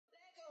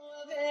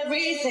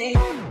everything.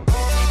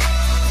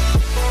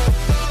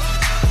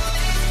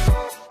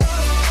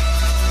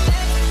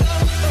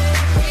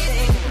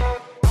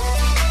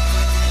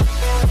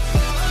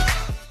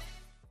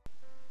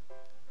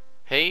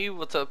 Hey,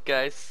 what's up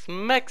guys,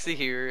 Mexi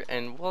here,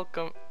 and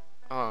welcome.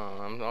 Oh,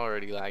 I'm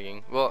already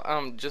lagging. Well,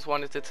 just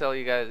wanted to tell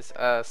you guys,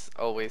 as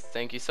always,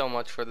 thank you so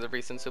much for the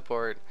recent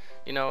support.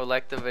 You know,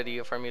 like the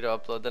video for me to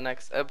upload the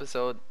next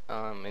episode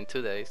in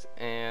 2 days,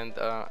 and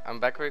I'm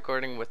back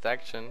recording with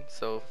action.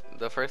 So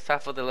the first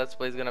half of the Let's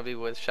Play is gonna be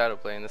with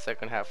Shadowplay, and the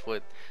second half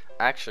with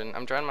action.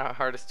 I'm trying my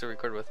hardest to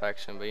record with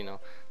action, but you know,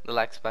 the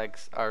lag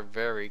spikes are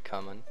very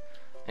common,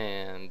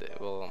 and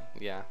well,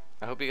 yeah.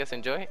 I hope you guys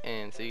enjoy,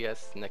 and see you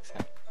guys next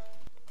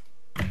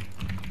time.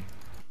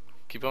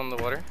 Keep on the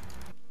water.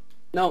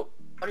 No.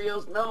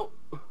 Adios, no.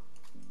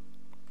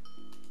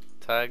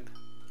 Tagged.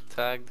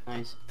 Tagged.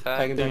 Nice.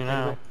 Tagged. Tag him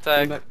back.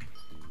 Tagged.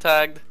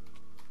 Tagged.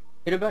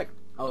 Hit him back.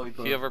 Oh, he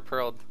He ever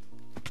pearled.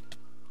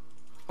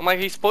 Oh my,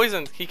 he's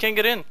poisoned. He can't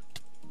get in.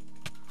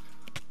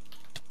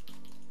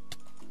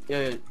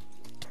 Yeah.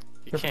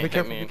 He can't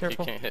hit me in. He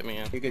can't hit me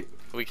in. You're good.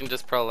 We can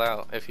just pearl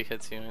out if he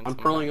hits you in. I'm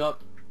pearling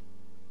up.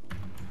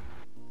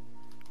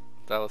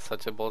 That was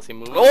such a ballsy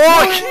move.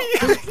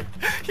 Oh!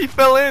 He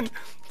fell in.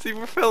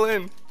 Seaver fell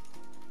in.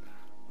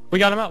 We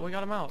got him out. We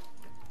got him out.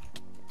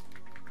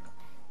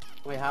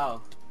 Wait,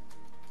 how?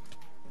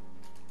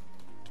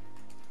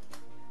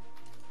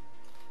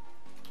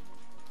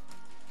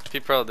 He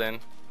pearled in.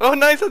 Oh,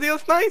 nice,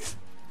 adios, nice.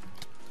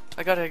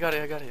 I got it.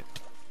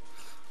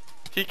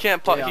 He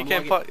can't pot. Yeah, he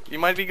can't pot. You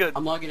might be good.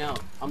 I'm logging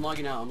out. I'm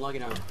logging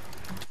out.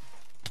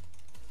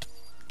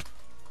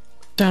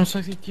 Damn,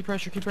 Sexy. Keep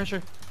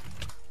pressure.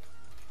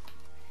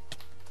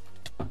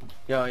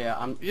 Yo, yeah,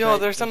 I'm. Yo,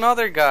 there's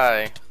another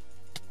guy.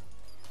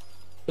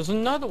 There's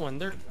another one.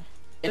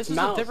 This is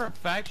Mouse. a different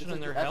faction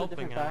and they're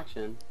helping out.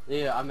 Faction.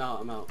 Yeah, I'm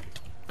out.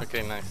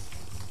 Okay, nice.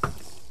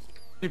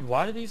 Dude,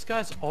 why do these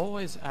guys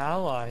always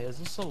ally? Is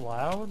this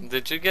allowed?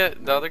 Did you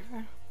get the other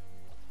guy?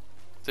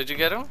 Did you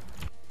get him?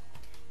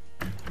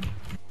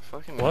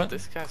 Fucking what?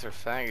 These guys are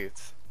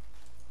faggots.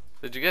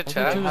 Did you get I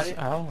Chad? think it was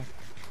ally.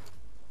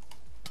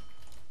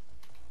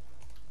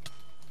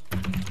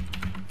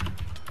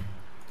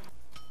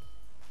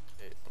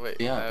 Wait,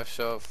 Yeah. I have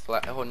show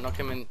flat. Oh, knock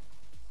him in.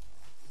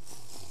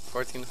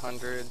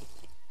 1400.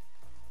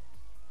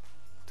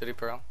 Did he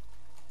pearl?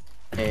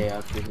 Hey, I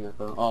was using that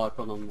phone. Oh, I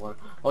pearled on water.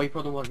 Oh, he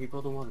pearled on water. Wait,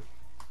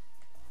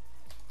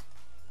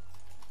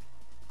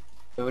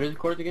 what is the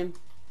chords again?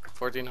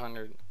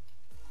 1400.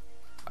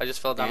 I just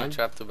fell down a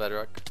trap to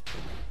bedrock.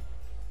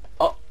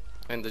 Oh.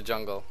 In the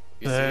jungle.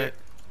 You see it?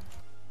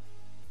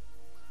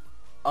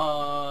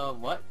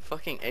 What?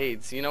 Fucking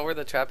AIDS. You know where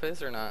the trap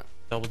is or not?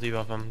 Double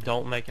debuff him.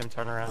 Don't make him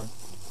turn around.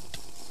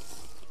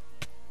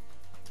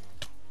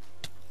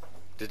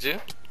 Did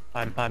you?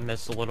 I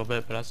missed a little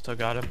bit, but I still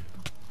got him.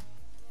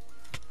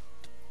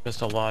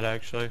 Missed a lot,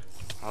 actually.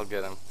 I'll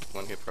get him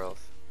when he pearls.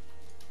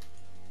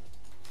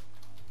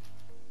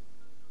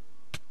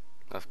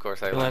 Of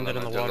course, I landed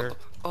in the jungle. water.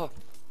 Oh,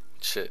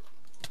 shit.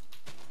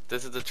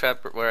 This is the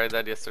trap where I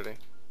died yesterday.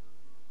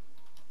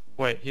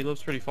 Wait, he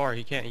lives pretty far.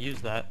 He can't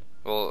use that.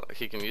 Well,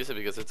 he can use it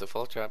because it's a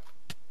full trap.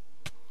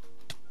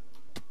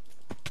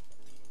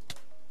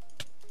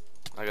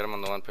 I got him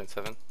on the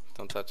 1.7.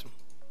 Don't touch him.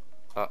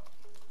 Oh.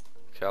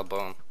 Okay, I'll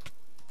bow him.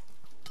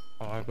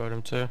 Oh, I got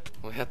him too.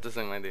 We had the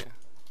same idea.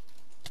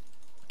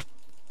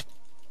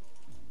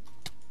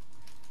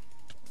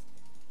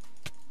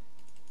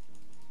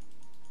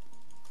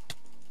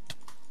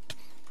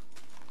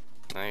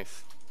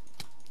 Nice.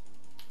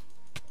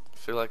 I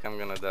feel like I'm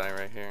gonna die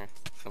right here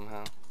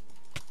somehow.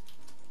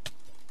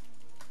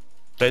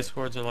 Base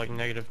scores are like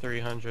negative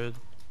 300.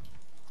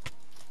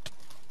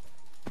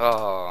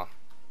 Oh.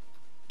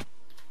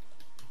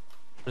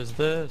 What is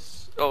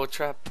this? Oh,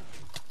 trap.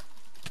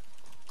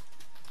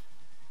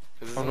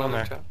 Is this Don't go in another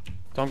there. trap?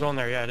 Don't go in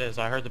there. Yeah, it is.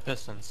 I heard the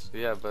pistons.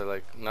 Yeah, but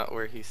like not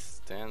where he's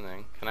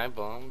standing. Can I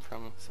bow him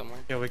from somewhere?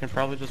 Yeah, we can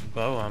probably just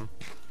bow him.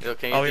 Yo,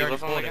 can you Oh, he already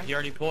debuff him pulled again? it. He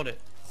already pulled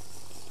it.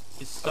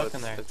 He's stuck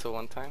in there. It's a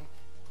one time?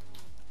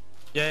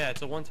 Yeah,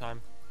 it's a one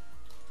time.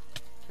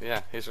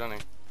 Yeah, he's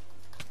running.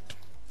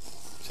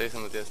 Chase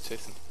him with this,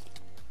 chase him.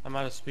 I'm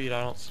out of speed.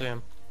 I don't see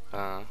him.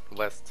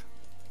 West.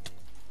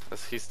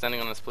 He's standing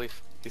on a spleef.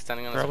 He's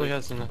standing on a Probably spleef.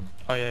 has an.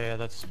 Oh yeah,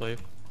 that's a spleef.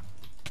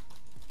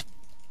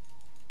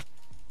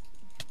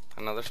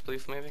 Another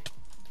spleef maybe?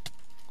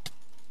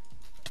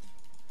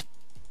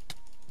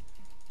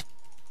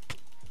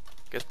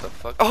 Get the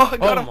fuck. Oh, I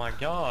got him! Oh my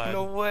god.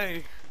 No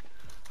way!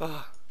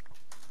 Oh,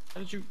 How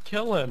did you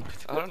kill him?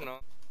 I don't know.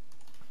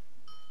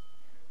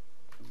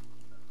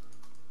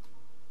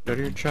 Go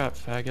to your trap,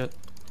 faggot.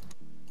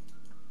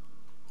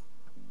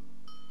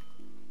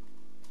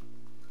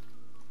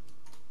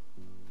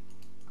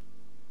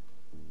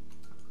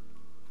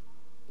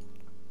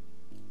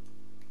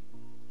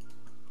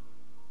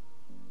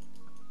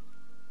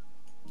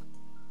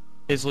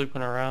 He's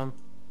looping around.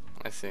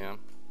 I see him.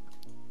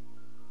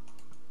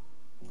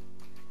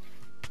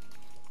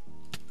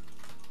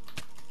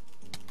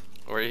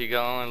 Where you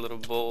going, little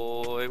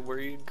boy? Where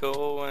you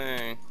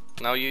going?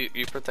 No,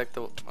 you protect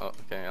the. Oh,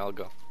 okay, I'll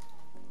go.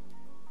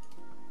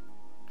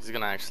 He's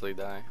gonna actually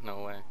die.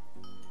 No way.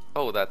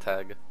 Oh, that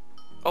tag.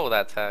 Oh,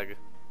 that tag.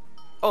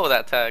 Oh,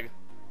 that tag.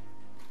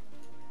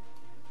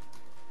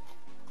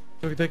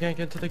 Look at the gang,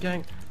 get to the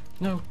gang.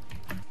 No.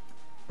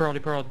 Pearl.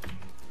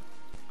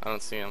 I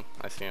don't see him.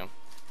 I see him.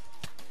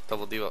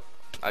 Double D.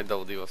 I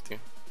double D with you.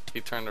 He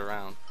turned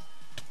around.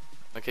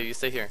 Okay, you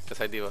stay here, cause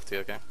I D with you.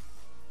 Okay.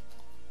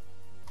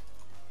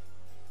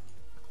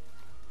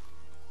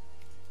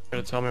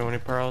 Gonna tell me when he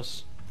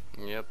pearls.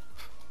 Yep.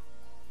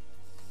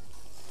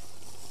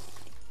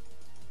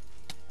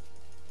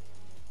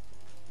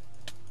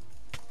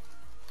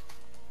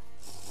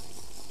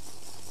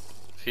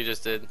 He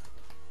just did.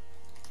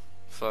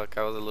 Fuck,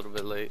 I was a little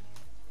bit late.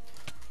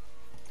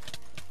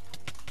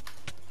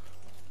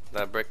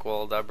 That brick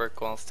wall,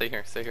 stay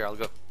here, I'll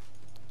go.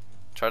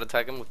 Try to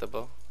tag him with the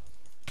bow.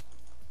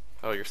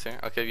 Oh, you're staying?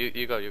 Okay,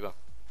 you go.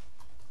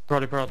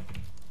 Pearl.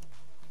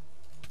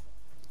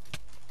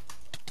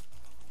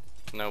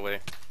 No way.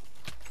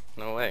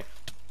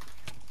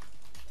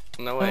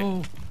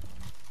 Oh.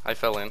 I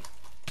fell in.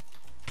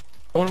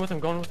 Going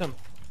with him.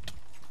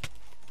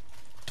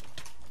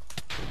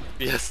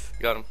 Yes,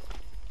 got him.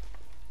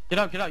 Get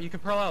out, you can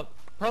pearl out.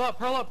 Pearl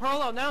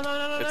out,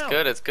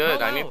 no. It's good.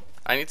 Pearl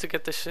I need to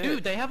get the shit.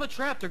 Dude, they have a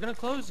trap, they're gonna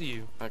close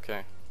you.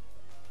 Okay.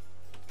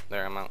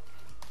 There, I'm out.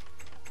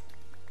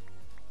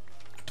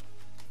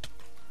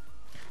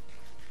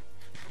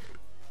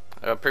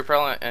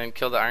 Pre-pro and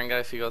kill the iron guy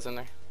if he goes in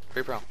there.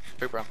 Pre-pro.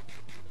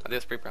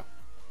 Adios, pre-pro.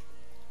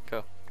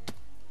 Go.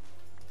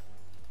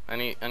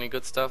 Any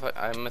good stuff?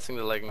 I'm missing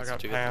the leggings. I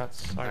got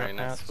pants. Alright,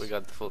 nice. We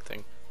got the full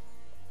thing.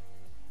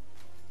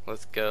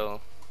 Let's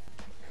go.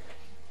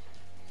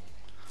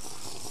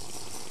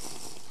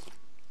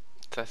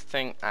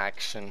 Testing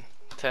action.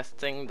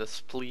 Testing the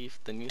spleef,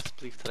 the new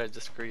spleef that I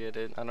just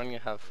created. I don't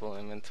even have full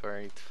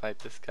inventory to fight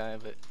this guy,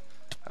 but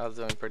I was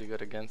doing pretty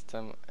good against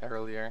him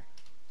earlier.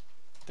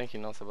 I think he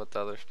knows about the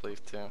other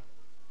spleef too.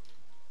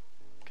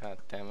 God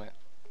damn it.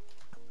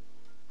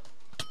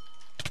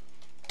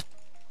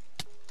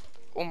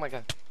 Oh my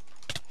god.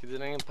 He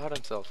didn't even pot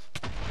himself.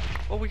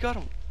 Oh, we got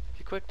him.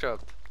 He quick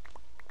dropped.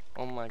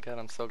 Oh my god,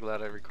 I'm so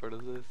glad I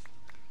recorded this.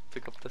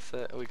 Pick up the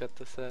set. We got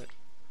the set.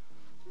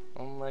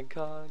 Oh my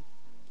god.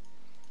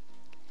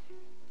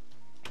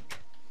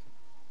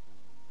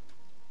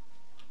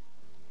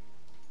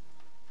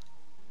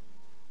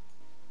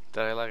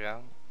 Did I lag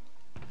out?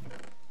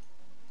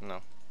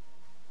 No.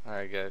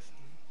 Alright guys.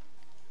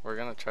 We're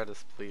gonna try to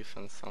spleef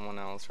on someone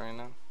else right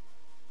now.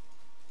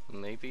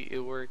 Maybe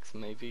it works,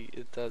 maybe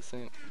it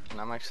doesn't. And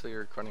I'm actually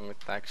recording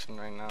with action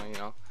right now, you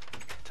know.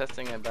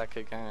 Testing it back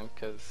again,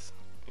 cause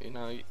you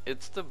know,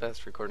 it's the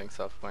best recording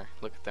software.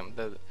 Look at them.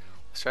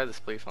 Let's try the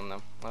spleef on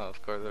them. Oh,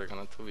 of course they're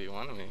gonna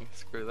 2v1 me.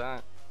 Screw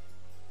that.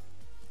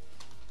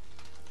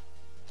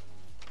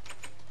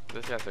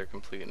 These guys are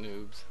complete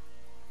noobs.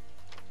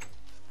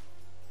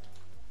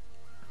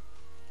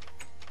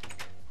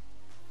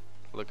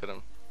 Look at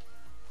him.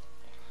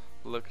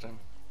 Look at him.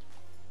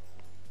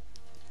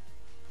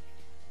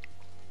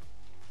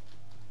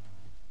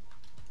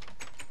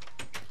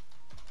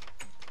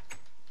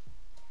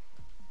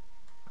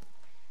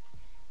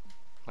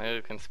 Maybe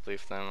we can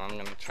spleef them. I'm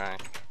gonna try.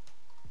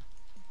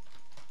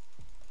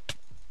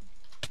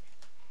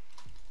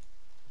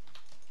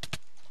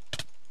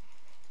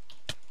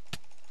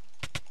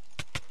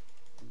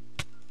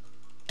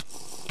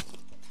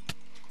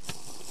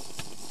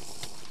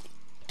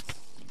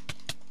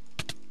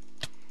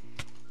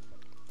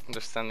 They're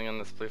standing on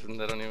the spleef and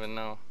they don't even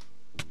know.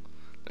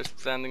 They're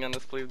standing on the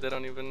spleef, they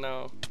don't even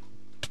know.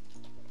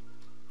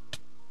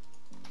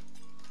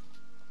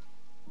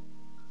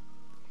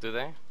 Do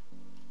they? I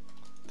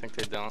think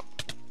they don't.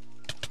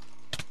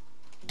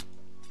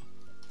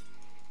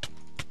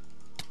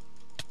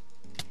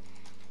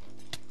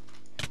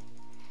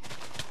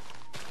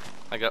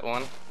 I got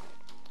one.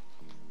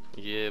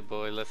 Yeah,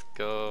 boy, let's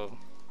go.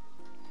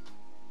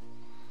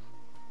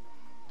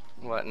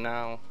 What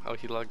now? Oh,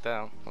 he logged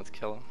out. Let's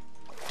kill him.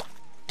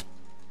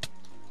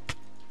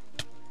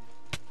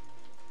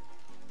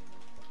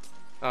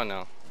 Oh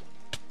no.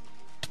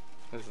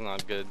 This is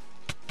not good.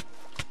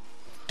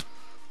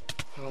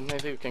 Well,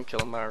 maybe we can kill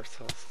him by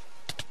ourselves.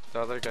 The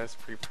other guy's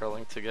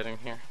pre-pearling to get in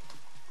here.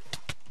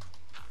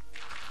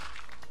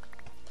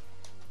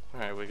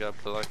 Alright, we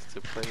got blocks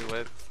to play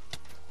with.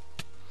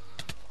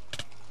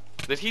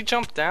 Did he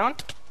jump down?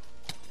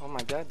 Oh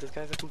my god, this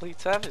guy's a complete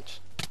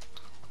savage.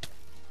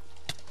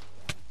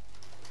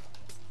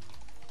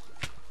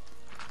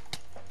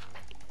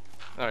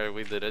 Alright,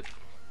 we did it.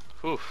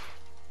 Whew.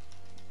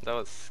 That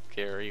was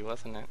scary,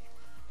 wasn't it?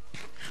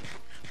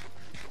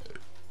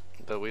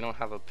 But we don't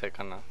have a pick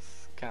on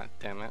us. God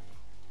damn it.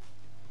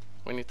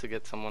 We need to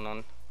get someone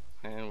on.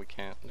 And we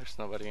can't. There's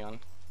nobody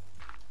on.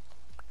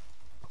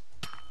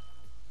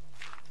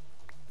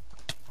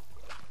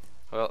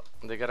 Well,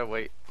 they gotta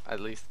wait at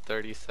least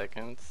 30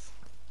 seconds.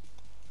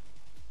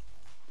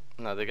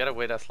 No, they gotta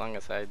wait as long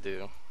as I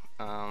do.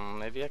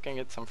 Maybe I can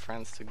get some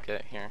friends to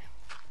get here.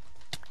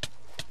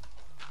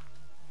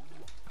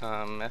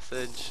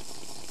 Message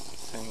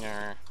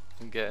singer,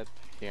 get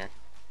here.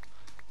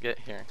 Get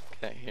here,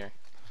 get here,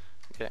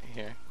 get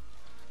here.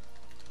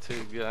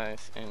 2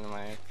 guys in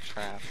my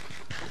trap.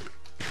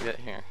 Get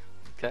here,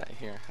 get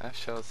here. I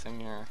show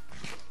singer.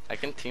 I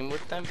can team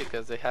with them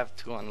because they have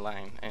 2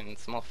 online and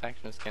small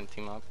factions can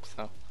team up,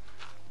 so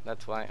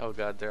that's why. Oh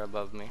god, they're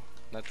above me.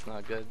 That's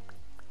not good.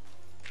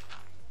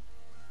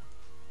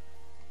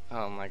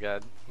 Oh my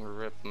god,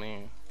 rip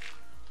me.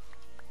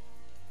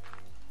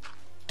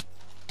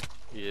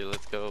 Yeah,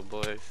 let's go,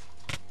 boys.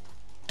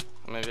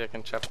 Maybe I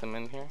can trap them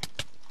in here.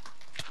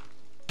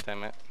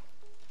 Damn it.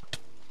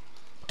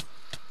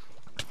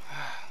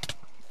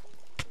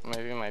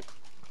 Maybe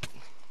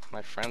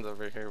my friends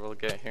over here will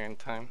get here in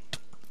time.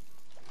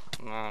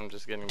 No, I'm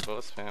just getting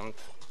both spammed.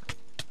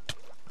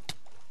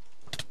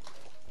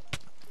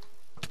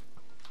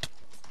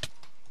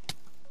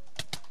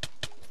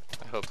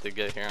 I hope they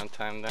get here on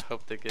time. I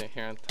hope they get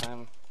here on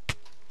time.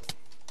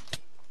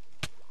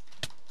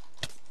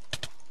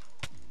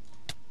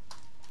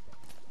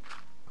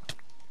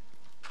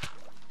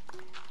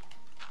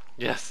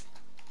 Yes!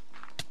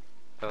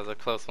 That was a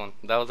close one.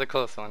 That was a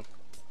close one.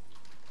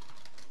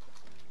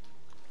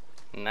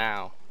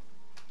 Now.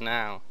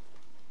 Now.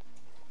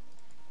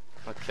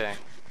 Okay.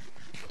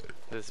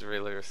 This is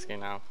really risky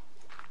now.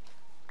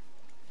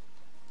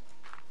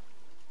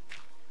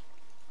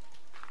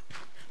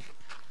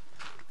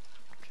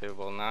 Okay,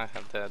 well now I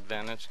have the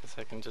advantage because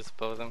I can just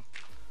bow them.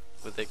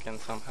 But they can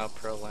somehow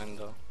pro in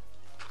though.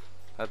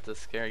 That's the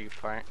scary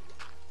part.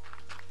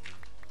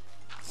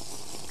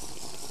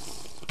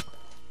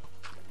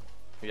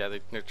 Yeah,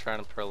 they're trying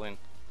to pearl in.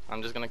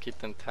 I'm just gonna keep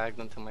them tagged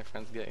until my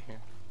friends get here.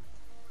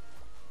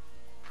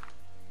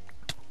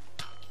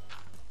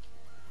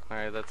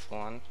 Alright, that's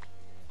one.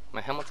 My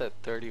helmet's at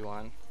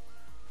 31.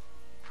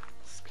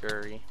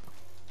 Scurry.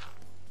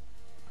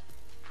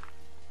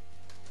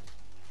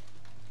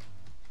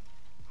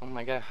 Oh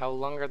my god, how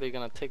long are they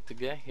gonna take to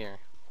get here?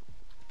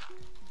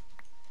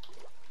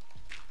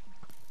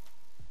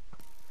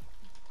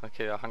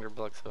 Okay, 100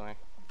 blocks away.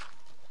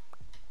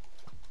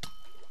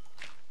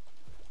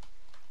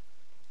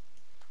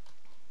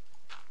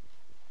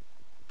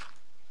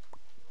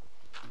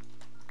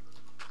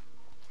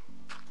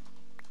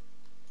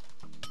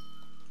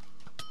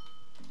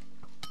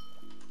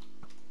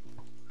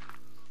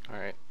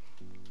 Alright.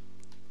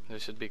 They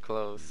should be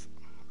close.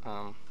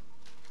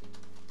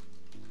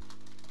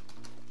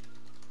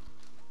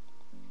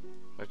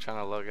 They're trying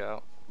to log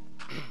out.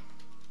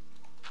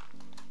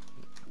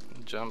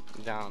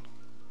 Jump down.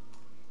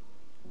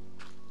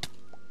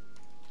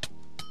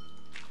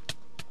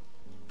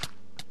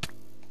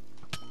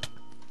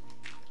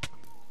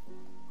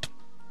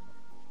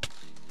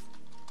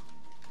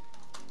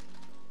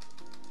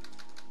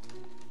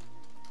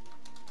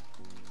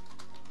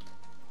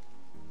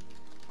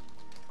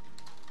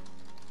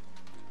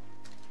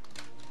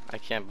 I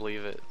can't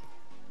believe it.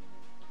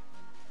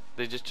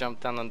 They just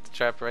jumped down on the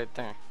trap right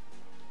there.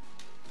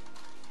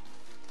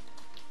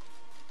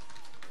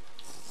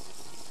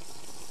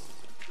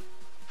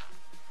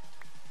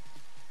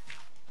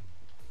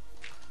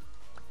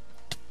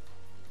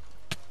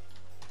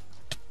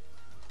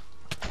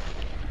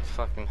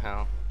 Fucking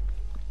hell.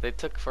 They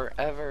took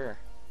forever.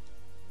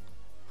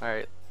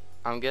 Alright,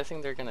 I'm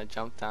guessing they're gonna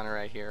jump down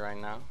right here right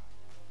now.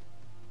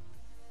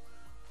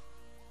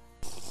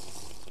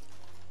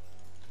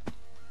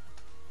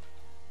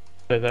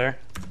 They there?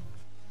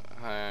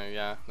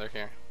 Yeah, they're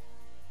here.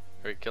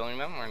 Are we killing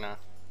them or not?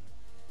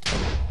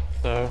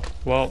 So,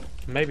 well,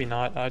 maybe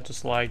not. I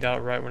just lagged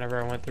out right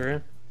whenever I went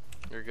through.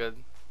 You're good.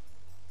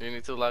 You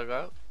need to log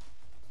out?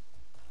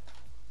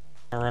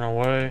 I ran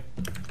away.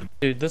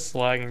 Dude, this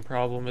lagging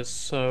problem is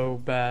so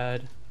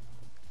bad.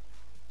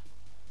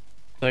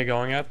 Are they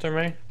going after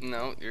me?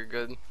 No, you're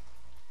good.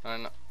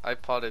 I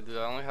potted, dude.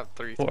 I only have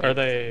 3 Well,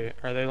 speeds.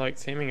 are they like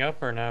teaming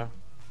up or no?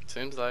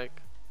 Seems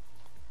like.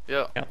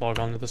 Yeah. Can't log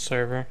onto the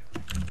server.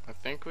 I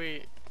think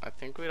we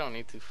don't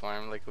need to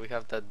farm. Like we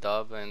have that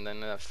dub and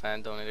then a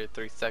fan donated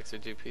 3 stacks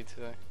of GP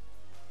today.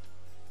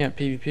 Can't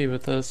PvP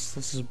with this.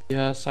 This is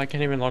BS. I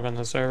can't even log on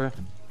the server.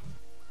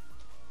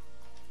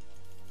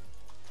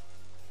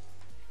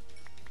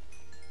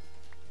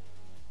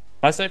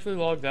 I safely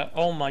logged out.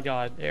 Oh my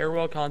god.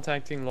 Airwell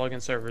contacting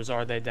login servers.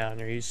 Are they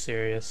down? Are you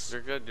serious?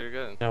 You're good, you're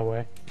good. No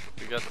way.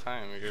 You got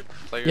time. You're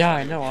players. Yeah,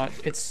 I know.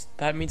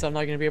 That means I'm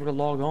not gonna be able to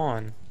log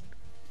on.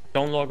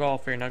 Don't log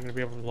off or you're not gonna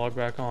be able to log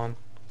back on.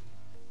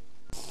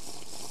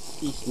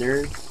 These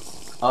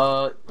nerds.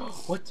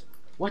 What?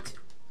 What?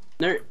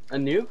 Nerd? A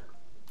noob?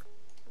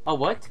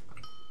 What?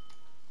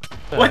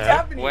 The What's heck?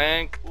 happening?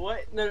 Wank.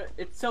 What? No,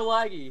 it's so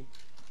laggy.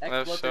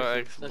 Let's show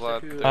X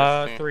blood.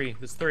 3.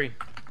 There's 3.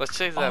 Let's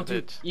chase that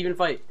dude, bitch. even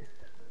fight.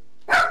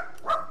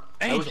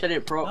 I wish I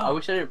didn't pro. I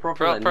wish I didn't pro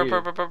for Bro, that bro, noob.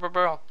 bro, bro, bro, bro,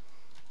 bro.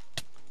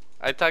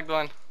 I tagged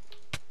one.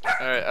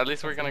 Alright, at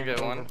least we're gonna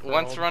get one.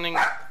 One's running,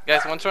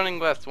 guys, one's running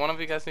west. One of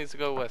you guys needs to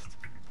go west.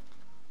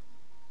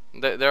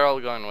 They're all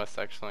going west,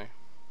 actually.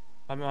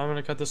 I'm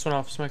gonna cut this one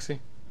off, Smexy.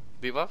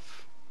 Debuff?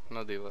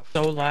 No debuff.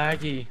 So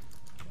laggy.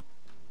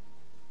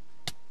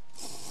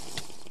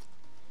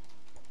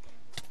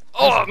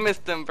 Oh, I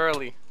missed him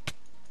barely.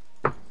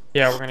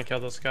 Yeah, we're gonna kill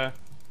this guy.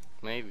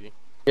 Maybe.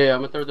 Yeah,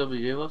 I'm gonna throw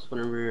W of us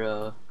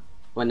whenever,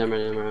 wait, never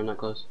mind, I'm not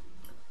close.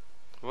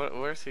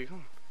 Where's he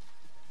going?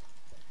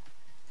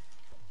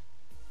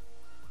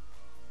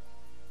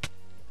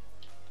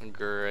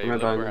 Great, I'm right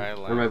look by where him. I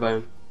I'm land. right by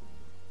him.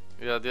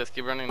 Yeah, just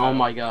keep running. Oh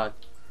my god.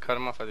 Cut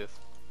him off, Adios.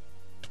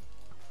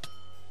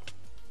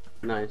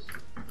 Nice.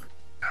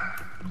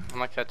 I'm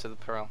gonna catch the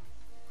pearl.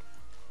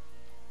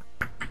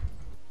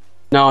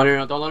 No,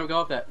 don't let him go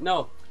up that.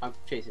 No, I'm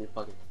chasing.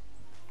 Fuck it.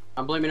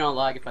 I'm blaming it on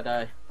lag if I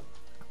die.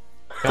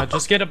 Yeah,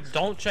 just get a.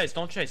 Don't chase.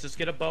 Just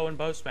get a bow and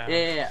bow spam.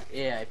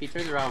 Yeah. If he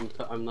turns around,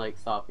 I'm like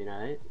stopping,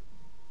 alright?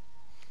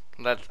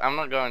 I'm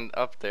not going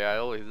up there. I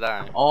always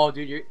die. Oh,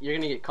 dude, you're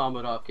gonna get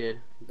comboed off, kid.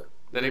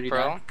 Did he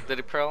pearl? Did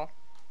he pearl?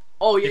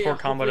 Oh yeah. C4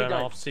 comboed hopefully him he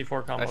died. off.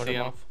 C4 I comboed see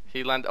him him. off.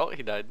 He landed. Oh,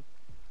 he died.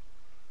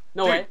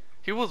 No Dude, way.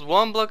 He was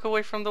 1 block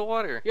away from the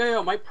water.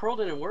 Yo, my pearl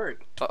didn't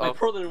work. Uh-oh. My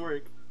pearl didn't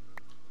work.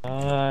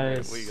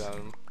 Nice. We got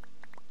him.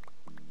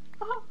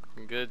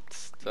 Good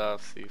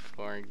stuff,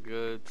 C4.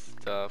 Good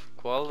stuff.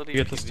 Quality. You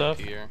get the stuff?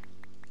 here.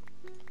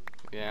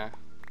 Yeah.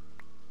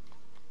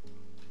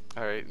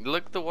 Alright,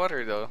 look at the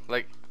water though.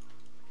 Like,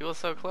 he was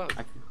so close.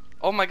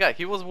 Oh my god,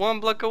 he was 1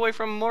 block away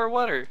from more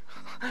water.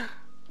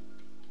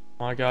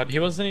 Oh my god, he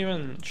wasn't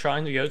even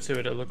trying to go to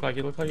it. It looked like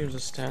he was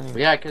just standing.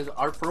 Yeah, because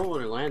our pearl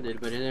would have landed,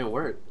 but it didn't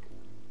work.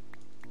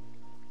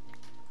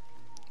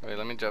 Wait,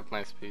 let me drop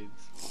my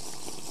speeds.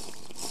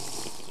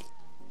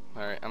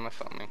 Alright, I'm gonna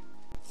film me.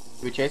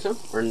 Do we chase him?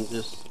 Or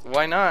just...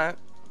 Why not?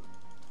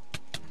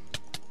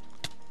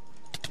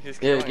 He's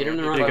Yeah, killing get him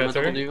me. to run. Did he I'm go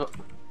gonna through?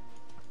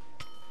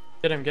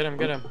 double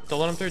Get him. Don't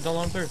let him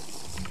through.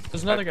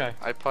 There's another guy.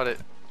 I put it.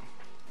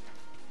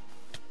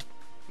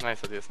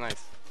 Nice, Adios,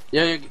 nice.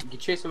 Yeah, you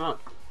chase him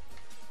out.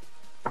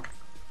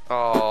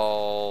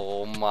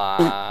 Oh my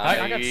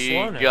I got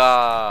slowness.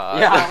 god.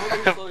 Yeah,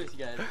 who's slowest,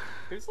 you guys?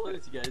 Who's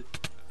slowest, you guys?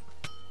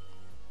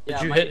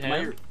 Did you hit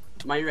him?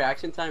 My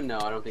reaction time? No,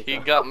 I don't think He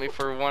so. got me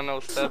for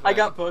 107. I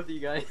got both of you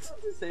guys.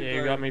 at the same Yeah, you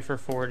time. got me for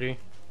 40.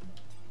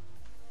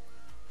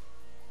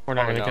 We're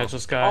not Oh, gonna no. catch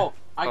this guy. Oh,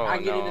 Oh,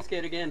 I'm getting no. this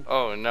kid again.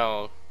 Oh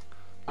no.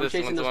 I'm This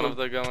chasing one's this one one. of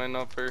the going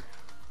upper.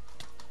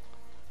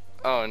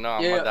 Oh no,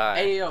 I'm Yeah, gonna die.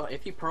 hey, yo,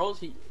 if he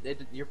pearls,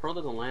 your pearl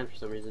doesn't land for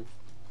some reason.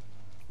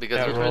 Because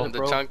Yeah, roll.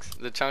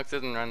 the chunks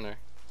didn't run there.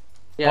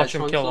 Yeah, Watch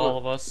him Chunk's kill not- all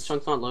of us.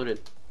 Chunk's not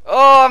loaded.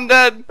 Oh, I'm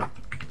dead!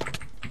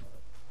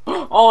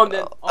 Oh, I'm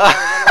dead.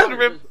 Oh,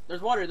 Rip.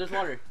 there's water. There's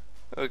water.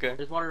 Okay.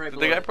 There's water right Did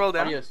below. the guy it. pearl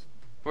down? Adios.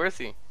 Where is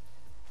he?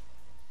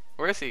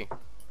 Where is he?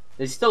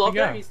 Is he still up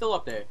You there? go. He's still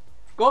up there.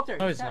 Go up there.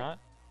 No, he's Attack. not.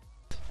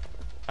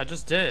 I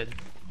just did.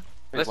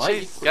 Wait, Let's what?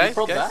 chase, You guys,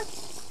 pearled guys. back?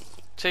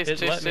 Chase, It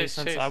chase, let me chase,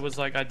 since chase.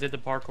 I did the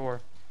parkour.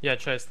 Yeah,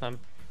 chase them.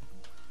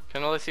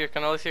 Canola's here,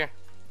 Canola's here.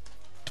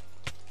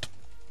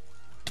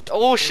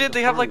 Oh shit, the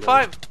they have like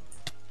farm, 5.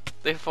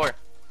 They have 4.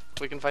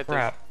 We can fight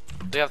Crap.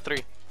 this. They have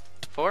 3.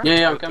 4?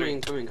 Yeah, Or I'm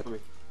 3? coming.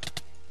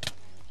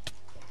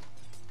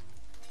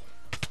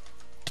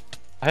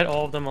 I hit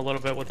all of them a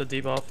little bit with the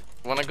debuff.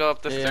 Wanna go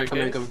up the Yeah, I'm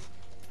staircase? coming.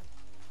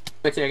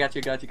 Wait, I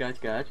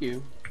got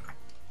you.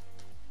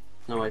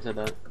 No, I said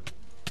that.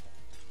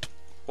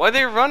 Why are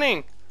they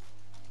running?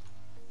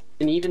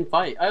 Can you even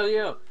fight? Oh,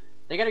 yo,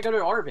 they gotta go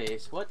to our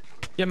base. What?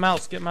 Get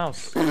mouse. I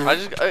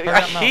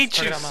that hate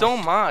mouse, you that so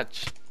mouse.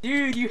 much.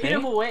 Dude, you hit Me?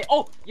 him away.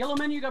 Oh, yellow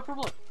menu got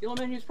purple. Yellow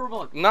menu's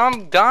purple. Now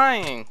I'm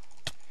dying.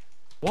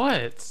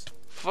 What?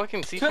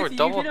 Fucking C4 Tootsie,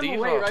 double you hit him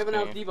away right when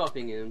I was debuff.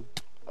 debuffing him.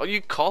 Oh,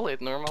 you call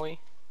it normally?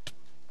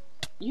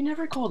 You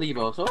never call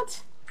debuffs.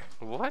 What?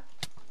 What?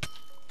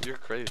 You're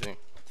crazy.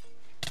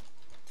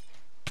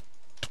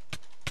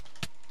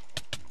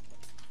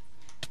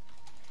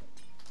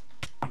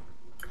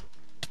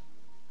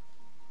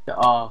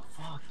 Oh,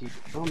 fuck, dude.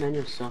 Yellow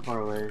menu's so far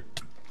away.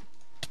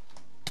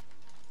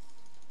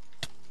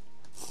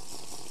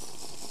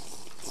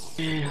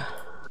 Yeah.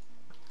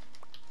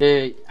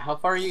 Hey, how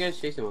far are you guys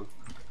chasing him?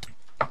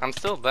 I'm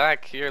still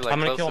back here, like I'm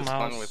gonna kill closest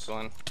one mouse. with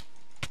one.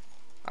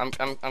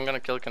 I'm gonna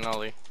kill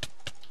Cannoli.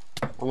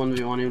 I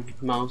 1v1 him.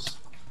 Mouse.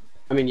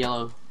 I mean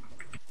yellow.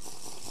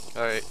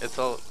 Alright, it's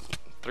all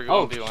 3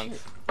 Oh, 1v1s.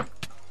 shit.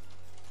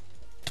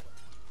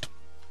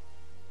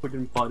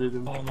 Fucking botted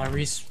him. Oh,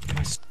 my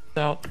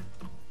out.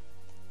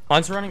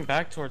 Mine's running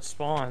back towards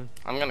spawn.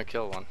 I'm gonna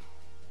kill one.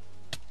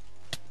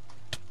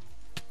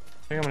 I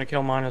think I'm gonna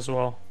kill mine as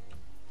well.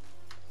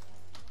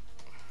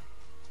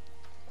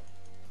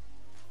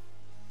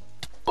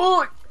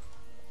 Oh!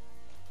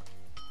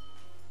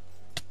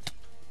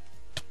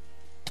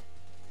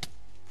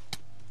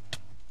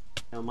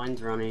 No,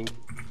 mine's running.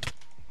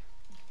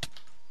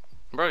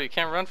 Bro, you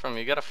can't run from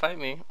me. You gotta fight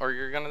me, or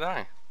you're gonna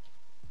die.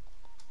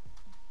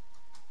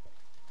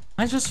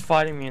 Mine's just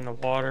fighting me in the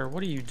water.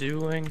 What are you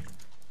doing?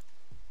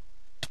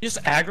 You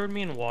just aggroed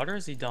me in water?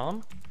 Is he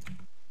dumb?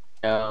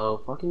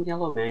 Yo, fucking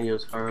yellow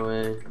manual's far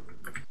away.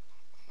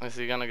 Is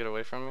he gonna get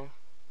away from me?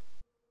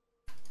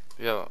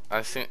 Yo,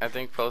 I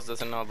think Post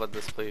doesn't know about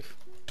this spleef.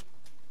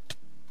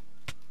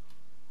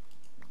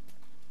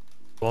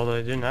 Well,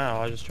 they do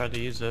now. I just tried to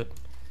use it.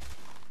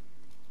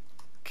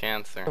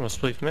 Cancer.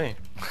 Almost spleefed me.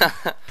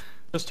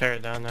 Just tear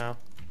it down now.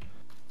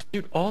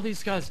 Dude, all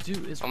these guys do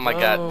is Oh my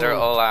god, they're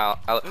all out.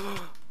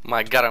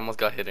 My god, I almost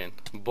got hit in.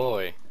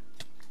 Boy.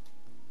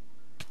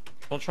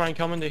 Don't try and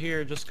come into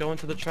here, just go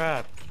into the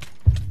trap.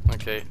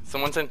 Okay,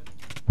 someone's in.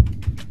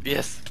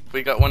 Yes,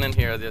 we got one in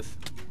here. Yes.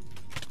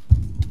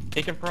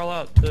 He can pearl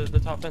out the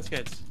top fence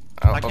gates.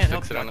 I'll I can't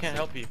help fix you, it I on a can't sec.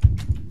 help you.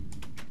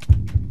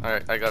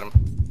 Alright, I got him.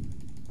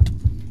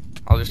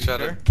 I'll just try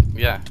Sure? to.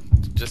 Yeah,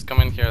 just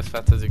come in here as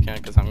fast as you can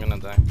because I'm gonna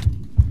die.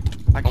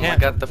 I Oh can't. my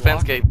god, the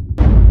fence block gate.